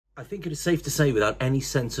I think it is safe to say without any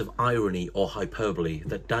sense of irony or hyperbole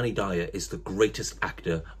that Danny Dyer is the greatest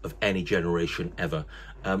actor of any generation ever.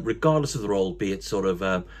 Regardless of the role, be it sort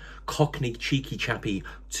of Cockney cheeky chappy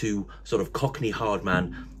to sort of Cockney hard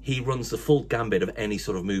man, he runs the full gambit of any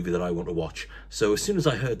sort of movie that I want to watch. So as soon as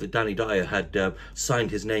I heard that Danny Dyer had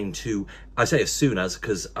signed his name to, I say as soon as,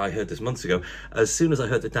 because I heard this months ago, as soon as I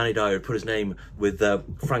heard that Danny Dyer had put his name with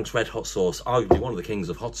Frank's Red Hot Sauce, arguably one of the kings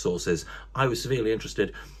of hot sauces, I was severely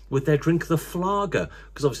interested with their drink, the FLAGER,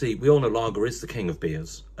 because obviously we all know lager is the king of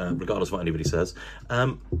beers, regardless of what anybody says,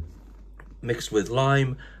 mixed with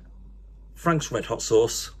lime, Frank's Red Hot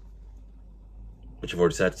Sauce, which I've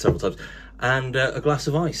already said several times, and a glass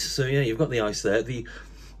of ice. So yeah, you've got the ice there. The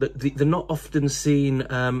not often seen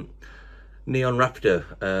Neon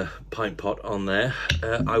Raptor pint pot on there.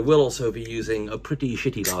 I will also be using a pretty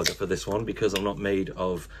shitty lager for this one because I'm not made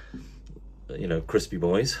of, you know, crispy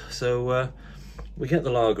boys. So we get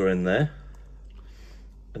the lager in there.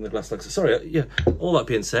 And the glass like so. Sorry, yeah, all that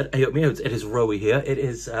being said, hey up me out, it is Rowie here. It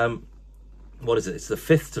is, what is it? It's the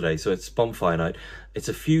 5th today, so it's bonfire night. It's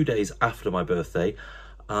a few days after my birthday.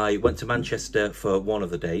 I went to Manchester for one of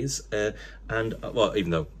the days, and well,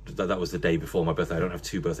 even though that was the day before my birthday, I don't have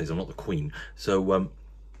 2 birthdays. I'm not the Queen. So,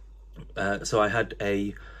 so I had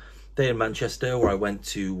a day in Manchester where I went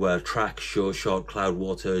to Track, Sure Shot,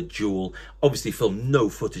 Cloudwater, Jewel. Obviously, filmed no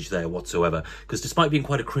footage there whatsoever because despite being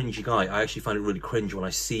quite a cringy guy, I actually find it really cringe when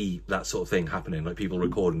I see that sort of thing happening, like people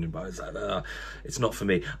recording it. But it's like, it's not for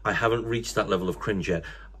me. I haven't reached that level of cringe yet.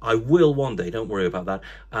 I will one day, don't worry about that.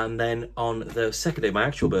 And then on the second day, my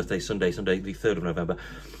actual birthday, Sunday the 3rd of November,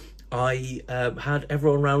 I had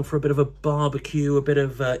everyone around for a bit of a barbecue, a bit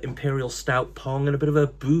of Imperial Stout pong, and a bit of a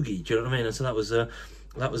boogie, do you know what I mean? And so that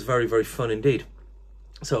was very, very fun indeed.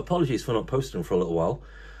 So apologies for not posting for a little while.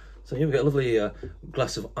 So here we get a lovely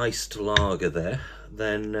glass of iced lager there.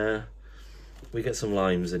 Then we get some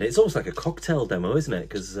limes in it. It's almost like a cocktail demo, isn't it?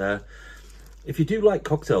 Because if you do like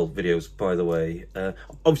cocktail videos, by the way,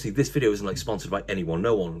 obviously this video isn't like sponsored by anyone.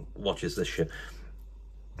 No one watches this shit.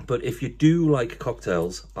 But if you do like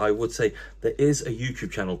cocktails, I would say there is a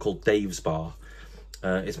YouTube channel called Dave's Bar.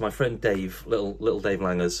 It's my friend Dave, little Dave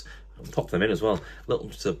Langers. I'll pop them in as well.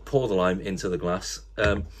 To pour the lime into the glass.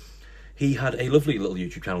 He had a lovely little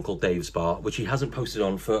YouTube channel called Dave's Bar, which he hasn't posted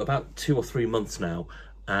on for about 2 or 3 months now.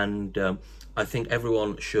 And I think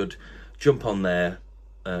everyone should jump on there,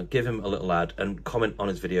 give him a little ad and comment on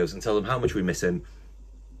his videos and tell them how much we miss him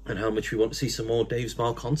and how much we want to see some more Dave's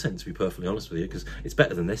Bar content, to be perfectly honest with you, because it's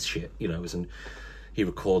better than this shit, you know, and he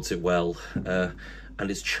records it well and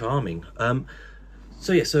is charming.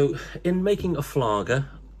 So yeah, so in making a FLAGER,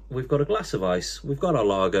 we've got a glass of ice, we've got our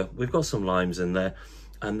lager, we've got some limes in there,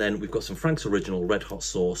 and then we've got some Frank's Original Red Hot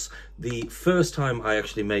Sauce. The first time I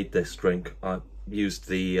actually made this drink, I used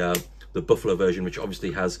the buffalo version, which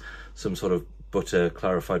obviously has some sort of butter,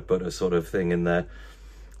 clarified butter sort of thing in there.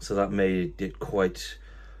 So that made it quite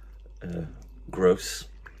gross.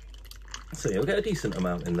 So you'll get a decent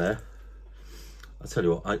amount in there. I'll tell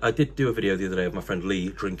you what, I did do a video the other day of my friend Lee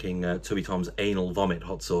drinking Tubby Tom's anal vomit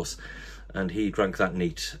hot sauce, and he drank that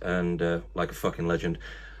neat and like a fucking legend.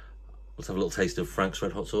 Let's have a little taste of Frank's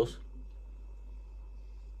Red Hot Sauce.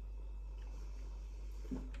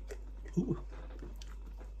 Ooh.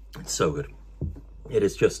 It's so good. It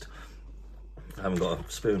is just, I haven't got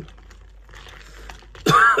a spoon.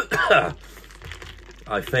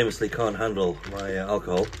 I famously can't handle my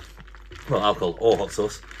alcohol. Well, alcohol or hot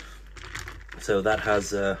sauce. So that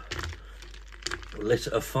has lit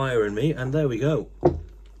a fire in me, and there we go.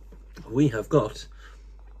 We have got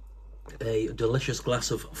a delicious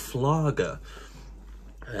glass of FLAGER.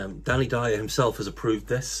 Danny Dyer himself has approved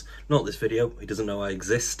this. Not this video, he doesn't know I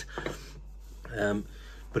exist.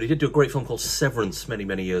 But he did do a great film called Severance many,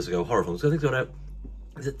 many years ago, horror films. I think it's got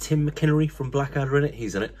is it Tim McInnery from Blackadder in it?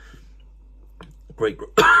 He's in it. Great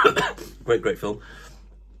film.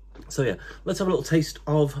 So yeah, let's have a little taste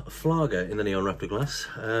of FLAGER in the Neon Raptor glass.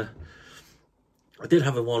 I did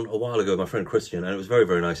have one a while ago with my friend Christian, and it was very,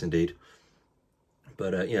 very nice indeed.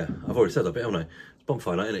 But yeah, I've already said that bit, haven't I? It's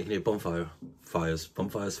bonfire night, isn't it? You can hear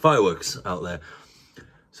fireworks out there.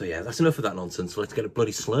 So yeah, that's enough of that nonsense. Let's get a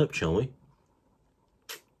bloody slurp, shall we?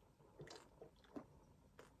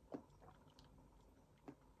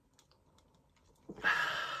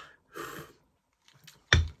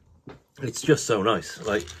 It's just so nice.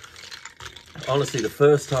 Like, honestly, the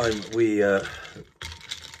first time we, I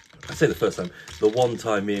say the first time, the one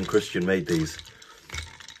time me and Christian made these,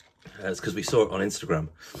 it's because we saw it on Instagram.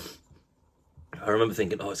 I remember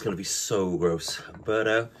thinking, oh, it's going to be so gross.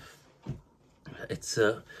 But it's,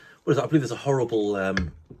 what is that? I believe there's a horrible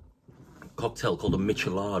cocktail called a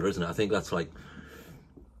michelada, isn't it? I think that's like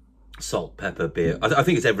salt, pepper, beer. I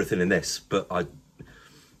think it's everything in this, but I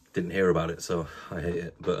didn't hear about it, so I hate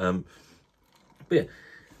it. But yeah,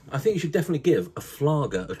 I think you should definitely give a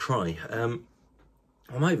FLAGER a try.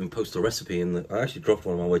 I might even post a recipe in the... I actually dropped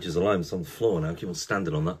one of my wedges of lime. It's on the floor now. I keep on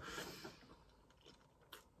standing on that.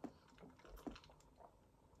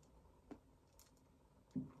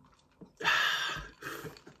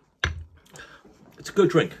 It's a good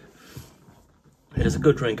drink. It is a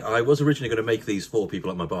good drink. I was originally going to make these for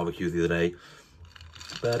people at my barbecue the other day,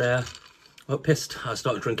 but I got pissed. I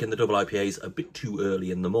started drinking the double IPAs a bit too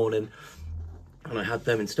early in the morning, and I had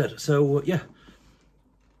them instead. So yeah,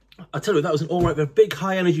 I tell you, that was an alright, a big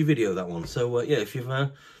high energy video, that one. So yeah, if you've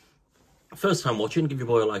first time watching, give your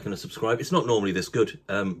boy a like and a subscribe. It's not normally this good,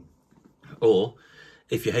 or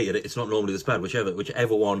if you hated it, it's not normally this bad.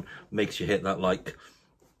 Whichever one makes you hit that like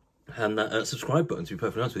and that subscribe button, to be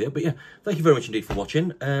perfectly honest with you. But yeah, thank you very much indeed for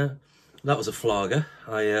watching. That was a FLAGER.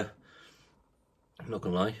 I'm not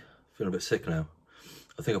gonna lie, feeling a bit sick now.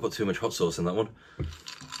 I think I put too much hot sauce in that one.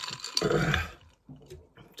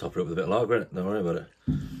 Top it up with a bit of lager, innit? Don't worry about it.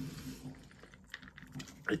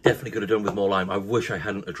 I definitely could have done with more lime. I wish I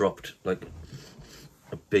hadn't have dropped like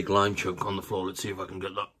a big lime chunk on the floor. Let's see if I can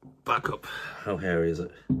get that back up. How hairy is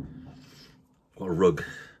it? What a rug.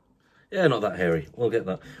 Yeah, not that hairy. We'll get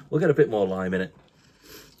that. We'll get a bit more lime in it.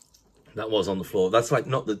 That was on the floor. That's like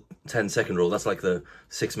not the 10-second rule. That's like the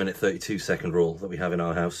 6-minute 32-second rule that we have in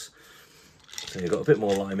our house. So you've got a bit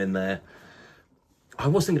more lime in there. I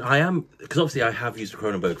was thinking, because obviously I have used a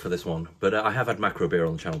Kronenbourg for this one, but I have had macro beer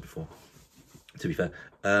on the channel before, to be fair.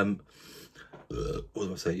 What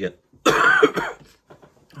do I say? Yeah.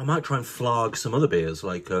 I might try and flag some other beers,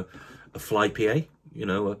 like a fly PA, you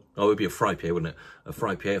know. Oh, it would be a fry PA, wouldn't it? A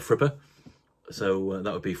fry PA, a fripper. So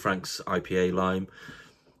that would be Frank's IPA lime.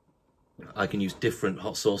 I can use different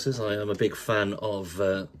hot sauces. I am a big fan of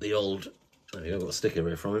the old, there you go, I've got a sticker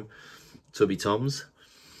here from him, Tubby Tom's.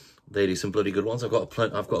 They do some bloody good ones. I've got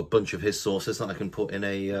a bunch of his sauces that I can put in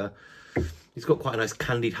a, he's got quite a nice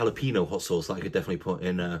candied jalapeno hot sauce that I could definitely put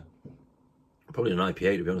in probably an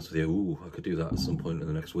IPA, to be honest with you. Ooh, I could do that at some point in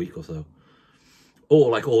the next week or so. Or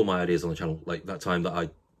like all my ideas on the channel, like that time that I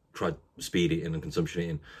tried speed eating and consumption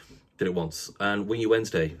eating, did it once. And Wingy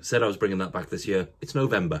Wednesday, said I was bringing that back this year. It's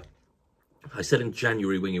November. I said in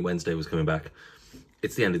January Wingy Wednesday was coming back.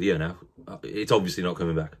 It's the end of the year now. It's obviously not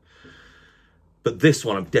coming back. But this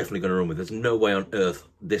one I'm definitely going to run with. There's no way on earth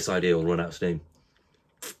this idea will run out of steam.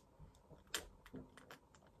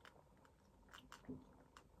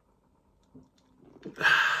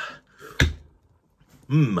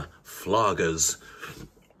 FLAGERs.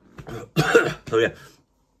 So yeah,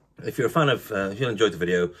 if you're a fan of, if you enjoyed the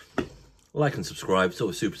video, like and subscribe. It's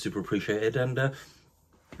always super, super appreciated. And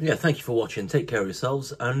yeah, thank you for watching. Take care of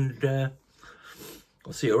yourselves, and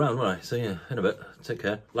I'll see you around, won't I? So yeah, in a bit. Take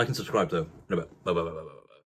care. Like and subscribe though. In a bit. Bye bye bye bye bye.